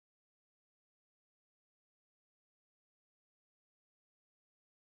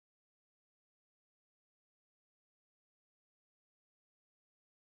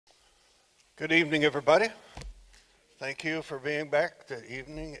Good evening, everybody. Thank you for being back this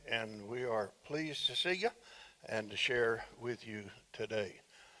evening, and we are pleased to see you and to share with you today.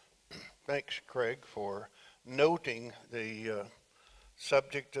 Thanks, Craig, for noting the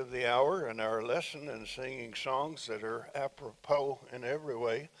subject of the hour and our lesson and singing songs that are apropos in every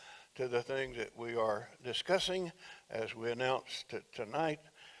way to the thing that we are discussing. As we announced tonight,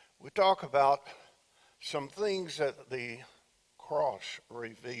 we talk about some things that the cross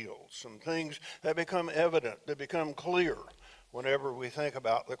reveals, some things that become evident, that become clear whenever we think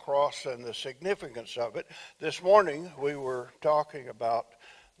about the cross and the significance of it. This morning we were talking about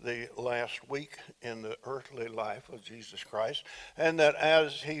the last week in the earthly life of Jesus Christ, and that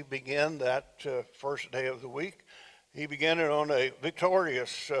as he began that first day of the week, he began it on a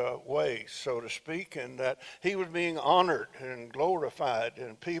victorious way, so to speak, and that he was being honored and glorified,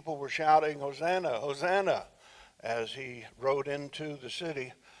 and people were shouting, "Hosanna, Hosanna," as he rode into the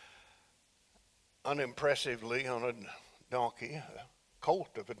city unimpressively on a donkey, a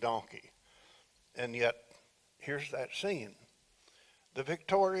colt of a donkey. And yet, here's that scene. The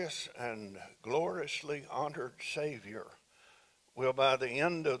victorious and gloriously honored Savior will, by the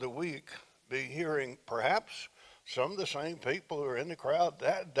end of the week, be hearing perhaps some of the same people who are in the crowd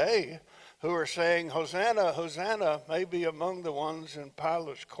that day who are saying, "Hosanna, Hosanna," maybe among the ones in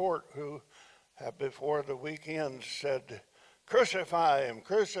Pilate's court who have before the weekend said, "Crucify him,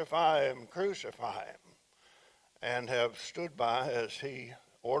 crucify him, crucify him," and have stood by as he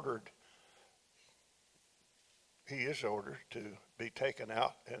is ordered to be taken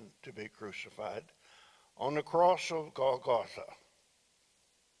out and to be crucified on the cross of Golgotha.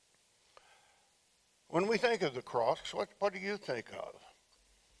 When we think of the cross, what do you think of?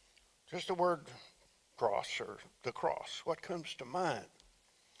 Just the word cross or the cross, what comes to mind?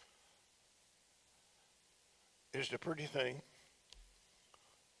 Is it a pretty thing?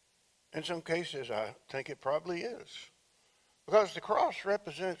 In some cases, I think it probably is. Because the cross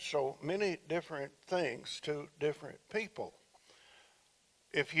represents so many different things to different people.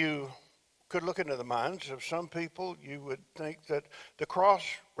 If you could look into the minds of some people, you would think that the cross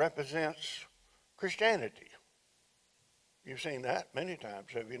represents Christianity. You've seen that many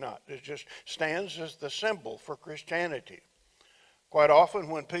times, have you not? It just stands as the symbol for Christianity. Quite often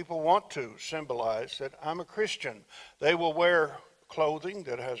when people want to symbolize that I'm a Christian, they will wear clothing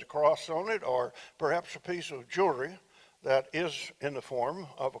that has a cross on it, or perhaps a piece of jewelry that is in the form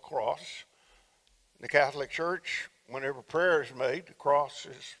of a cross. In the Catholic Church, whenever prayer is made, the cross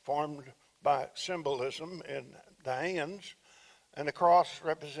is formed by symbolism in the hands, and the cross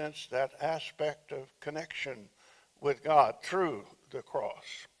represents that aspect of connection with God through the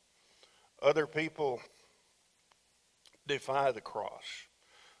cross. Other people defy the cross.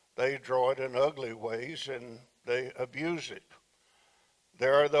 They draw it in ugly ways and they abuse it.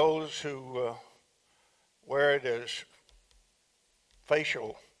 There are those who wear it as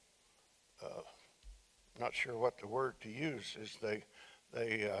facial, not sure what the word to use is. They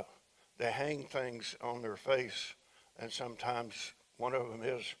hang things on their face, and sometimes one of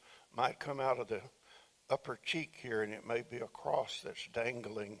them might come out of the upper cheek here, and it may be a cross that's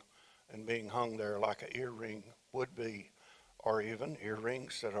dangling and being hung there like an earring would be, or even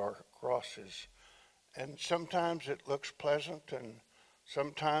earrings that are crosses. And sometimes it looks pleasant, and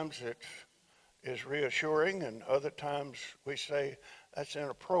sometimes it is reassuring, and other times we say that's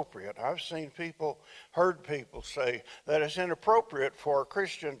inappropriate. I've heard people say that it's inappropriate for a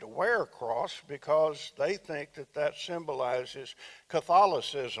Christian to wear a cross because they think that that symbolizes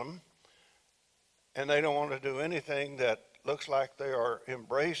Catholicism, and they don't want to do anything that looks like they are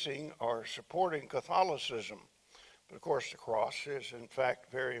embracing or supporting Catholicism. But of course the cross is in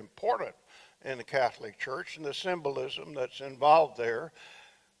fact very important in the Catholic Church, and the symbolism that's involved there.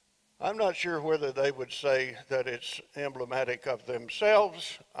 I'm not sure whether they would say that it's emblematic of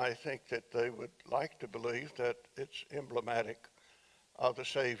themselves. I think that they would like to believe that it's emblematic of the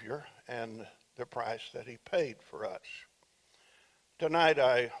Savior and the price that he paid for us. Tonight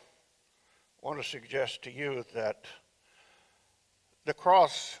I want to suggest to you that the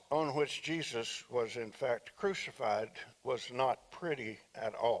cross on which Jesus was in fact crucified was not pretty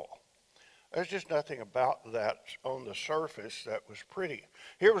at all. There's just nothing about that on the surface that was pretty.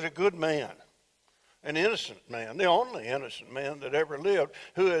 Here was a good man, an innocent man, the only innocent man that ever lived,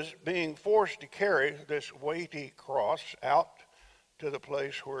 who is being forced to carry this weighty cross out to the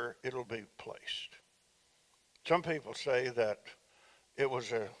place where it'll be placed. Some people say that it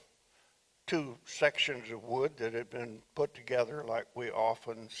was two sections of wood that had been put together like we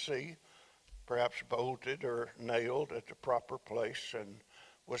often see, perhaps bolted or nailed at the proper place, and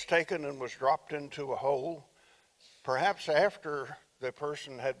was taken and was dropped into a hole, perhaps after the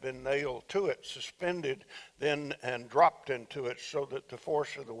person had been nailed to it, suspended then and dropped into it so that the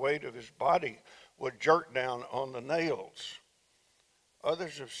force of the weight of his body would jerk down on the nails.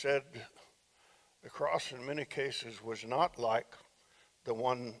 Others have said the cross in many cases was not like the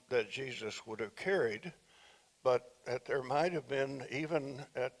one that Jesus would have carried, but that there might have been, even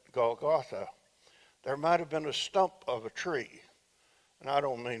at Golgotha, there might have been a stump of a tree. And I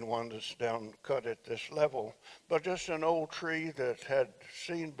don't mean one that's down cut at this level, but just an old tree that had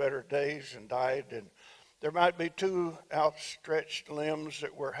seen better days and died. And there might be two outstretched limbs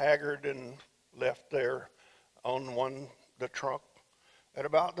that were haggard and left there on the trunk, at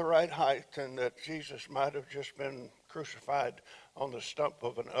about the right height, and that Jesus might have just been crucified on the stump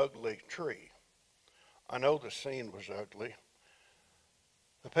of an ugly tree. I know the scene was ugly.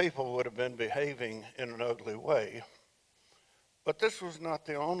 The people would have been behaving in an ugly way. But this was not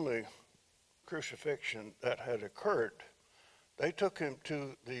the only crucifixion that had occurred. They took him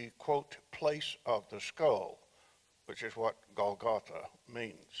to the, quote, place of the skull, which is what Golgotha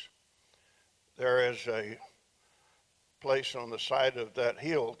means. There is a place on the side of that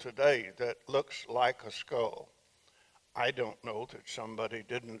hill today that looks like a skull. I don't know that somebody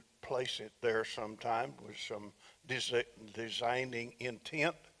didn't place it there sometime with some designing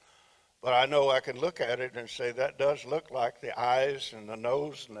intent, but I know I can look at it and say that does look like the eyes and the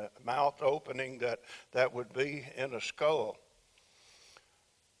nose and the mouth opening that would be in a skull.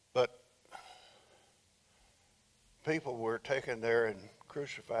 But people were taken there and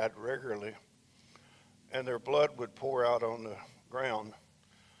crucified regularly, and their blood would pour out on the ground.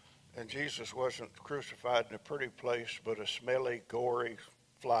 And Jesus wasn't crucified in a pretty place, but a smelly, gory,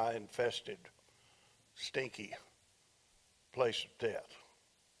 fly-infested, stinky place of death.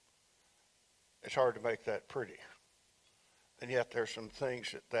 It's hard to make that pretty. And yet there's some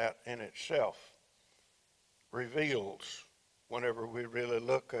things that in itself reveals whenever we really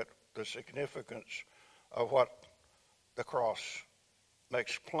look at the significance of what the cross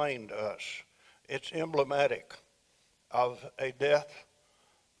makes plain to us. It's emblematic of a death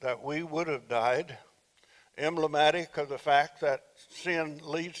that we would have died, emblematic of the fact that sin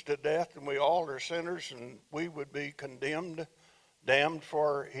leads to death and we all are sinners and we would be condemned, damned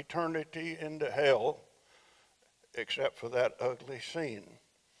for eternity into hell, except for that ugly scene.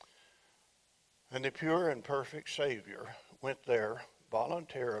 And the pure and perfect Savior went there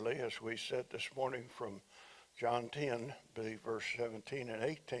voluntarily, as we said this morning from John 10, verse 17 and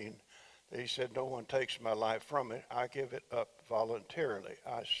 18, that he said, no one takes my life from me. I give it up voluntarily.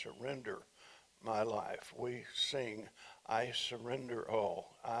 I surrender my life. We sing, I surrender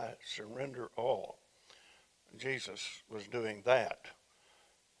all. I surrender all. Jesus was doing that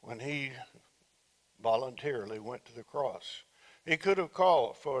when he voluntarily went to the cross. He could have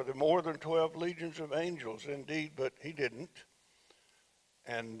called for the more than 12 legions of angels, indeed, but he didn't.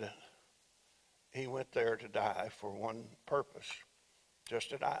 And he went there to die for one purpose,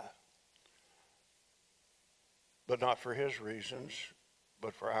 just to die. But not for his reasons,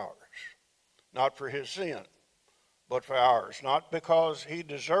 but for ours. Not for his sin, but for ours. Not because he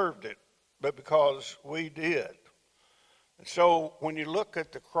deserved it, but because we did. And so when you look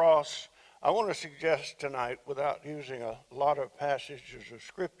at the cross, I want to suggest tonight, without using a lot of passages of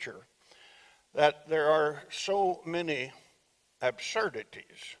Scripture, that there are so many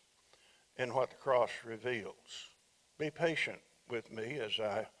absurdities in what the cross reveals. Be patient with me as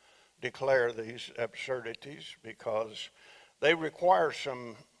I declare these absurdities, because they require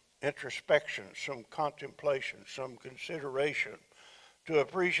some introspection, some contemplation, some consideration to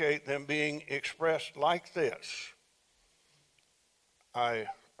appreciate them being expressed like this. I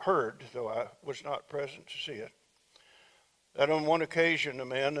heard, though I was not present to see it, that on one occasion a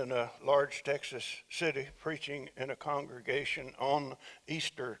man in a large Texas city preaching in a congregation on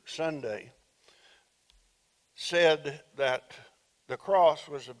Easter Sunday said that the cross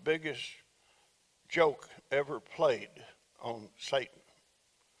was the biggest joke ever played on Satan.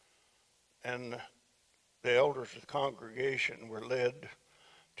 And the elders of the congregation were led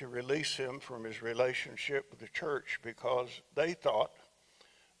to release him from his relationship with the church because they thought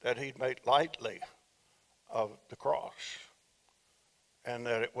that he'd made lightly of the cross and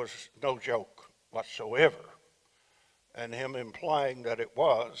that it was no joke whatsoever. And him implying that it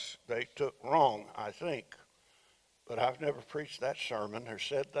was, they took wrong, I think. But I've never preached that sermon or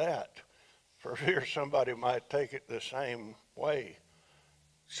said that, for fear somebody might take it the same way.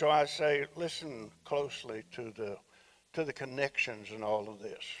 So I say, listen closely to the connections in all of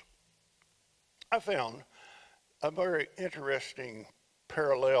this. I found a very interesting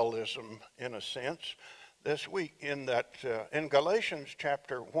parallelism, in a sense, this week in that in Galatians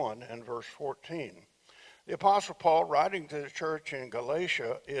chapter 1 and verse 14, The Apostle Paul, writing to the church in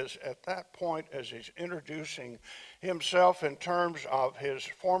Galatia, is at that point, as he's introducing himself in terms of his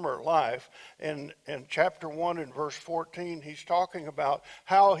former life, in chapter 1 and verse 14, he's talking about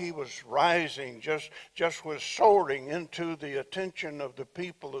how he was rising, just was soaring into the attention of the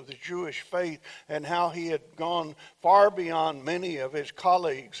people of the Jewish faith, and how he had gone far beyond many of his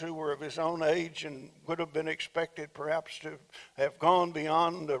colleagues who were of his own age and would have been expected perhaps to have gone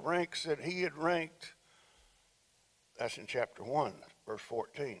beyond the ranks that he had ranked. That's in chapter 1, verse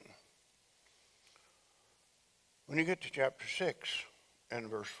 14. When you get to chapter 6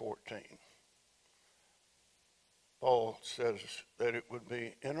 and verse 14, Paul says that it would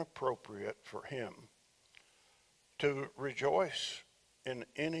be inappropriate for him to rejoice in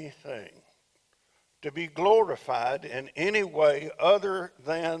anything, to be glorified in any way other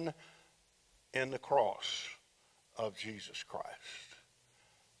than in the cross of Jesus Christ.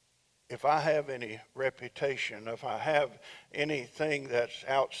 If I have any reputation, if I have anything that's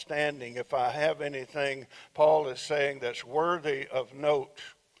outstanding, if I have anything, Paul is saying, that's worthy of note,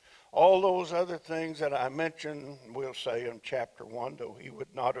 all those other things that I mentioned, we'll say in chapter 1, though he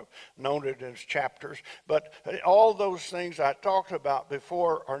would not have known it as chapters, but all those things I talked about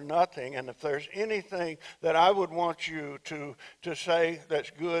before are nothing. And if there's anything that I would want you to say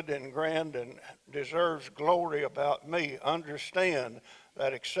that's good and grand and deserves glory about me, understand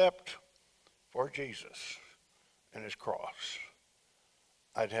that except for Jesus and his cross,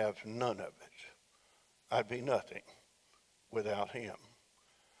 I'd have none of it. I'd be nothing without him.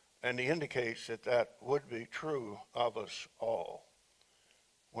 And he indicates that that would be true of us all.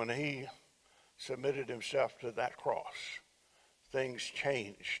 When he submitted himself to that cross, things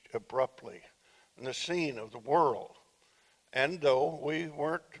changed abruptly in the scene of the world. And though we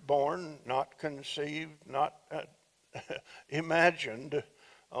weren't born, not conceived, not imagined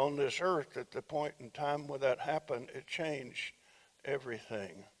on this earth at the point in time when that happened, it changed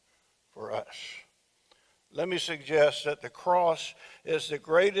everything for us. Let me suggest that the cross is the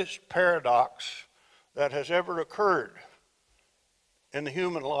greatest paradox that has ever occurred in the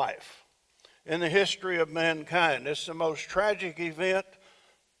human life, in the history of mankind. It's the most tragic event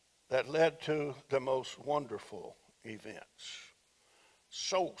that led to the most wonderful events.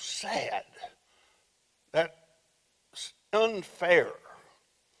 So sad, that unfair,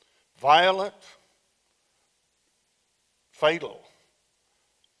 violent, fatal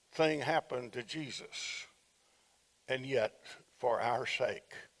thing happened to Jesus. And yet, for our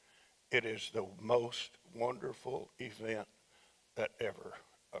sake, it is the most wonderful event that ever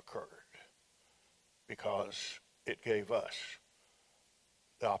occurred, because it gave us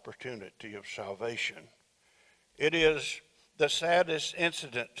the opportunity of salvation. It is the saddest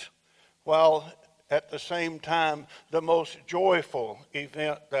incident, while at the same time the most joyful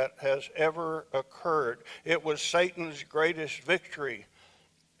event that has ever occurred. It was Satan's greatest victory,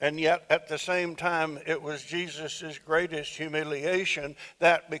 and yet at the same time it was Jesus' greatest humiliation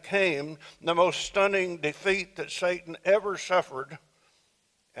that became the most stunning defeat that Satan ever suffered,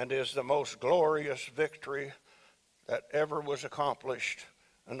 and is the most glorious victory that ever was accomplished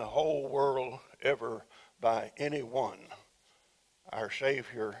in the whole world ever by anyone. Our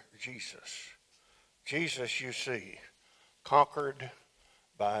Savior, Jesus. Jesus, you see, conquered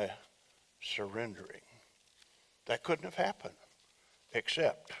by surrendering. That couldn't have happened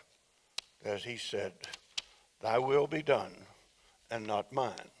except, as he said, thy will be done and not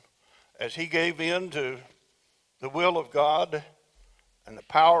mine. As he gave in to the will of God, and the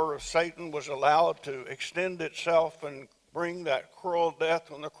power of Satan was allowed to extend itself and bring that cruel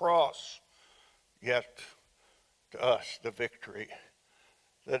death on the cross, yet to us the victory.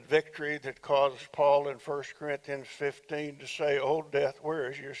 That victory that caused Paul in 1 Corinthians 15 to say, "O death, where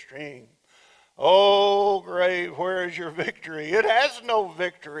is your sting? O grave, where is your victory?" It has no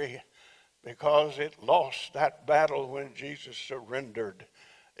victory because it lost that battle when Jesus surrendered.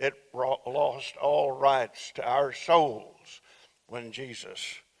 It lost all rights to our souls when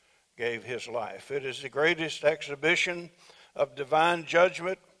Jesus gave his life. It is the greatest exhibition of divine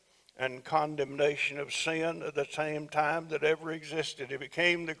judgment and condemnation of sin at the same time that ever existed. It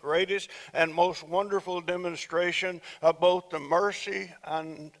became the greatest and most wonderful demonstration of both the mercy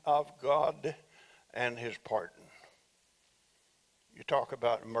and of God and his pardon. You talk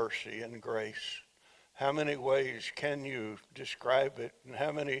about mercy and grace. How many ways can you describe it? And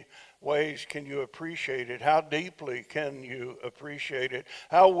how many ways can you appreciate it? How deeply can you appreciate it?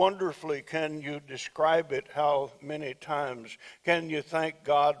 How wonderfully can you describe it? How many times can you thank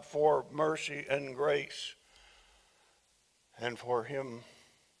God for mercy and grace and for him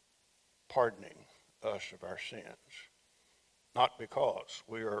pardoning us of our sins? Not because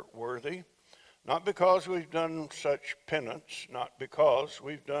we are worthy, Not because we've done such penance, not because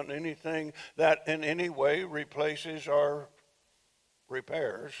we've done anything that in any way replaces or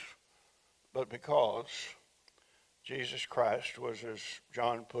repairs, but because Jesus Christ was, as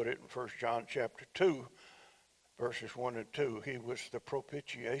John put it in 1 John chapter 2, verses 1 and 2, he was the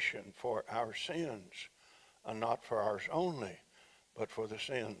propitiation for our sins, and not for ours only, but for the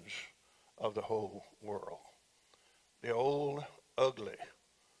sins of the whole world. The old, ugly,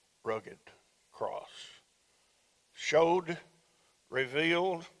 rugged cross showed,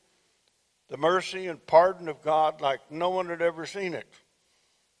 revealed the mercy and pardon of God like no one had ever seen it.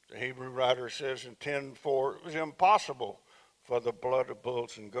 The Hebrew writer says in 10:4, it was impossible for the blood of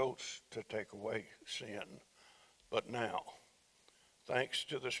bulls and goats to take away sin. But now, thanks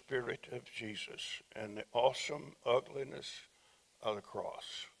to the Spirit of Jesus and the awesome ugliness of the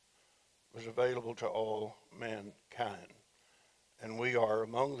cross, was available to all mankind. And we are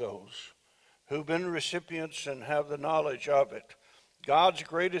among those who've been recipients and have the knowledge of it. God's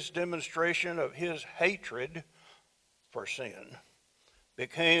greatest demonstration of his hatred for sin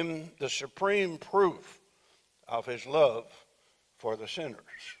became the supreme proof of his love for the sinners.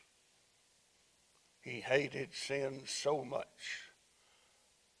 He hated sin so much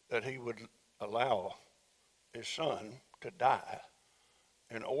that he would allow his son to die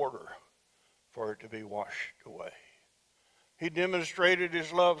in order for it to be washed away. He demonstrated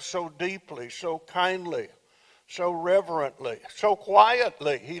his love so deeply, so kindly, so reverently, so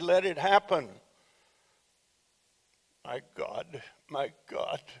quietly. He let it happen. My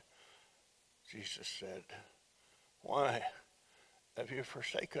God, Jesus said, why have you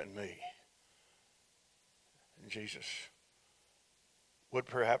forsaken me? And Jesus would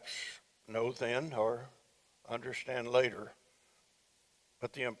perhaps know then or understand later.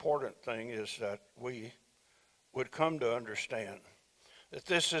 But the important thing is that we would come to understand that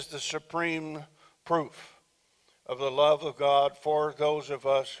this is the supreme proof of the love of God for those of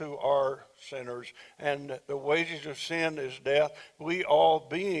us who are sinners. And the wages of sin is death. We all,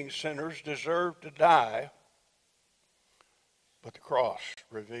 being sinners, deserve to die. But the cross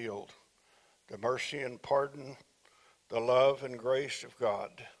revealed the mercy and pardon, the love and grace of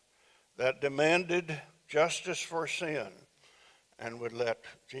God that demanded justice for sin and would let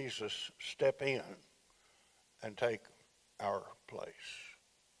Jesus step in and take our place.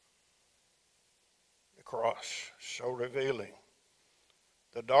 The cross, so revealing.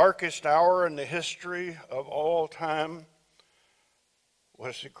 The darkest hour in the history of all time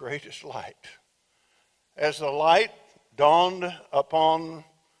was the greatest light. As the light dawned upon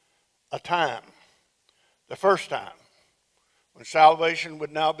a time, the first time, when salvation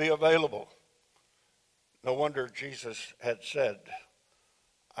would now be available, no wonder Jesus had said,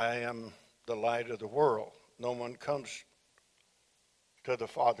 I am the light of the world. No one comes to the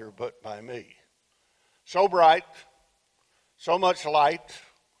Father but by me. So bright, so much light,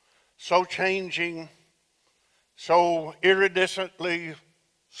 so changing, so iridescently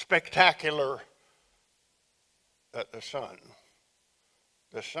spectacular that the sun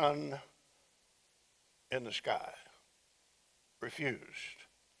in the sky refused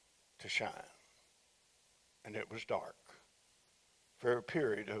to shine. And it was dark for a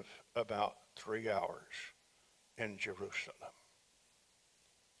period of about 3 hours in Jerusalem.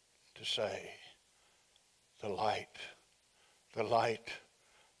 To say, the light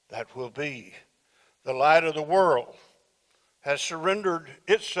that will be the light of the world has surrendered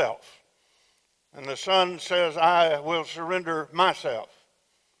itself. And the Son says, I will surrender myself,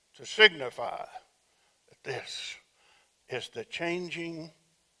 to signify that this is the changing,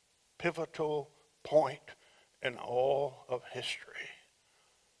 pivotal point in all of history.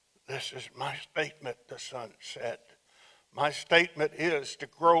 This is my statement, the Son said. My statement is to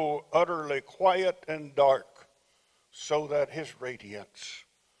grow utterly quiet and dark so that his radiance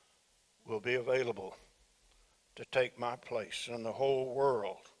will be available to take my place in the whole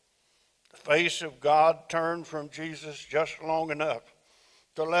world. The face of God turned from Jesus just long enough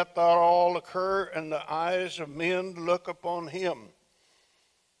to let that all occur and the eyes of men look upon him.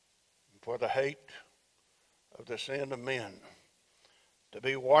 For the hate of the sin of men to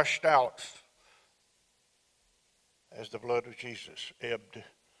be washed out as the blood of Jesus ebbed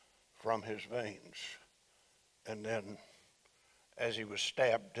from his veins. And then as he was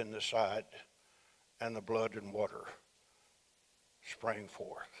stabbed in the side and the blood and water sprang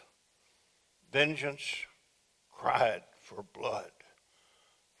forth. Vengeance cried for blood.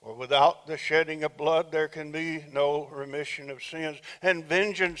 For without the shedding of blood, there can be no remission of sins. And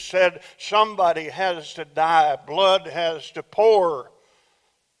vengeance said, somebody has to die. Blood has to pour.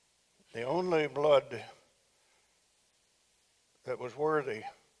 The only blood that was worthy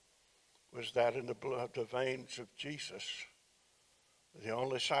was that in the blood, the veins of Jesus. The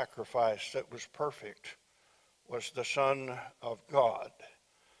only sacrifice that was perfect was the Son of God.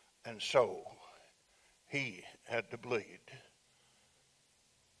 And so he had to bleed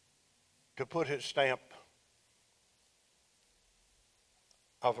to put his stamp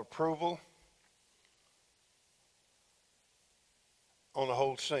of approval on the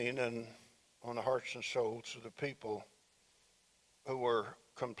whole scene and on the hearts and souls of the people who were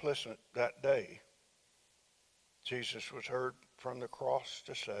complicit that day. Jesus was heard from the cross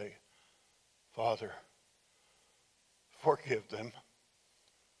to say, Father, forgive them.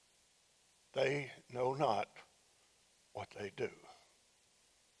 They know not what they do.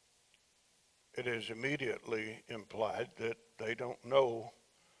 It is immediately implied that they don't know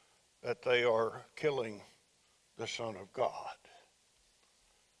that they are killing the Son of God.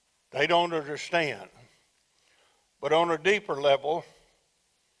 They don't understand. But on a deeper level,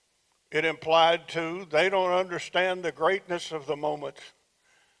 it implied too, they don't understand the greatness of the moment.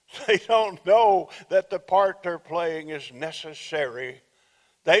 They don't know that the part they're playing is necessary.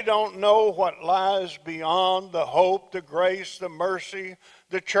 They don't know what lies beyond the hope, the grace, the mercy,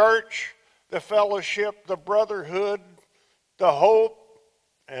 the church, the fellowship, the brotherhood, the hope,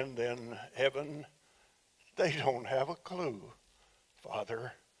 and then heaven. They don't have a clue,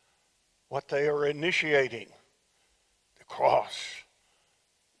 Father, what they are initiating. The cross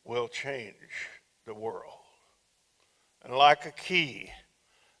will change the world. And like a key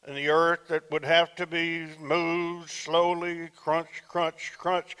in the earth that would have to be moved slowly, crunch, crunch,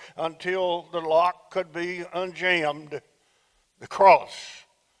 crunch, until the lock could be unjammed, the cross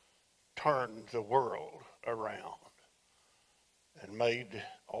turned the world around and made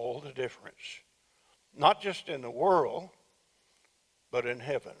all the difference. Not just in the world, but in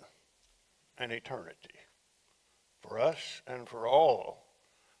heaven and eternity. For us and for all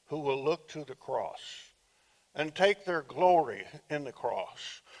who will look to the cross and take their glory in the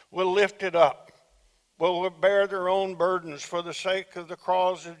cross, will lift it up, will bear their own burdens for the sake of the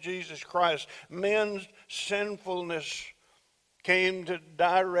cross of Jesus Christ. Men's sinfulness came to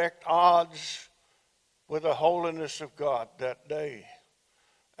direct odds with the holiness of God that day.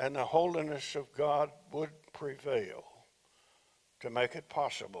 And the holiness of God would prevail to make it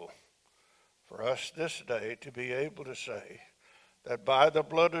possible for us this day to be able to say that by the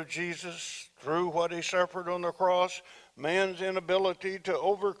blood of Jesus, through what he suffered on the cross, man's inability to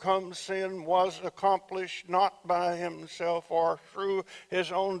overcome sin was accomplished not by himself or through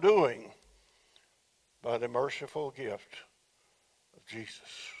his own doing, by the merciful gift of Jesus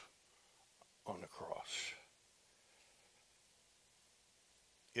on the cross.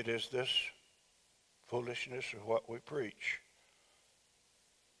 It is this foolishness of what we preach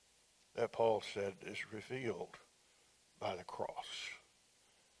that Paul said is revealed by the cross.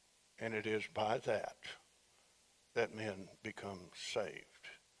 And it is by that that men become saved.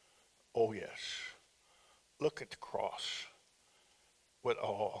 Oh yes, look at the cross with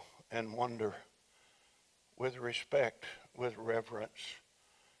awe and wonder, with respect, with reverence,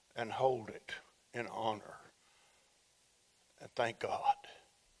 and hold it in honor. And thank God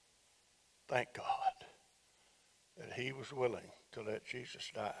that he was willing to let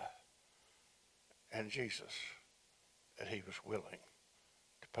Jesus die. And Jesus, that he was willing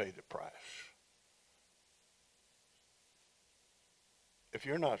to pay the price. If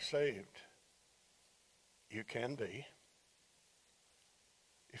you're not saved, you can be.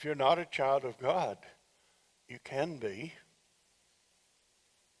 If you're not a child of God, you can be.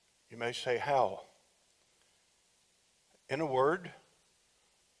 You may say, how? In a word,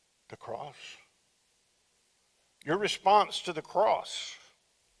 the cross. Your response to the cross,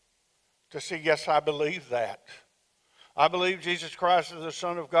 to say, yes, I believe that. I believe Jesus Christ is the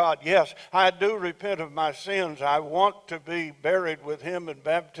Son of God. Yes, I do repent of my sins. I want to be buried with him in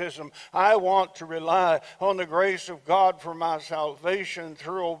baptism. I want to rely on the grace of God for my salvation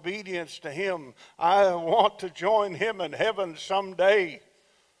through obedience to him. I want to join him in heaven someday.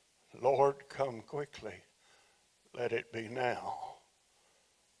 Lord, come quickly. Let it be now.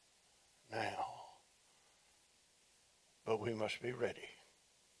 Now. But we must be ready.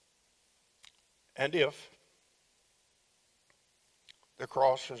 And if the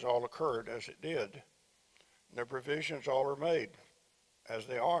cross has all occurred as it did, and the provisions all are made as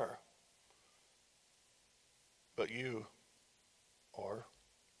they are, but you, or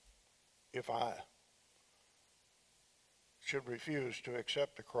if I, should refuse to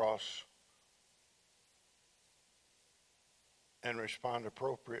accept the cross and respond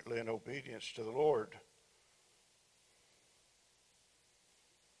appropriately in obedience to the Lord,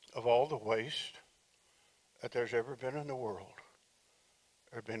 of all the waste that there's ever been in the world,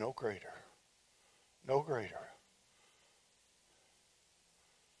 There'd be no greater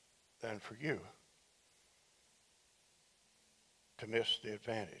than for you to miss the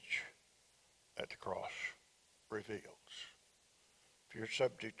advantage that the cross reveals. If you're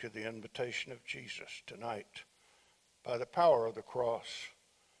subject to the invitation of Jesus tonight, by the power of the cross,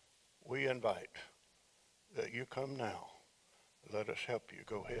 we invite that you come now. Let us help you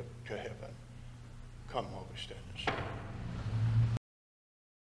go to heaven. Come while we stand and sing.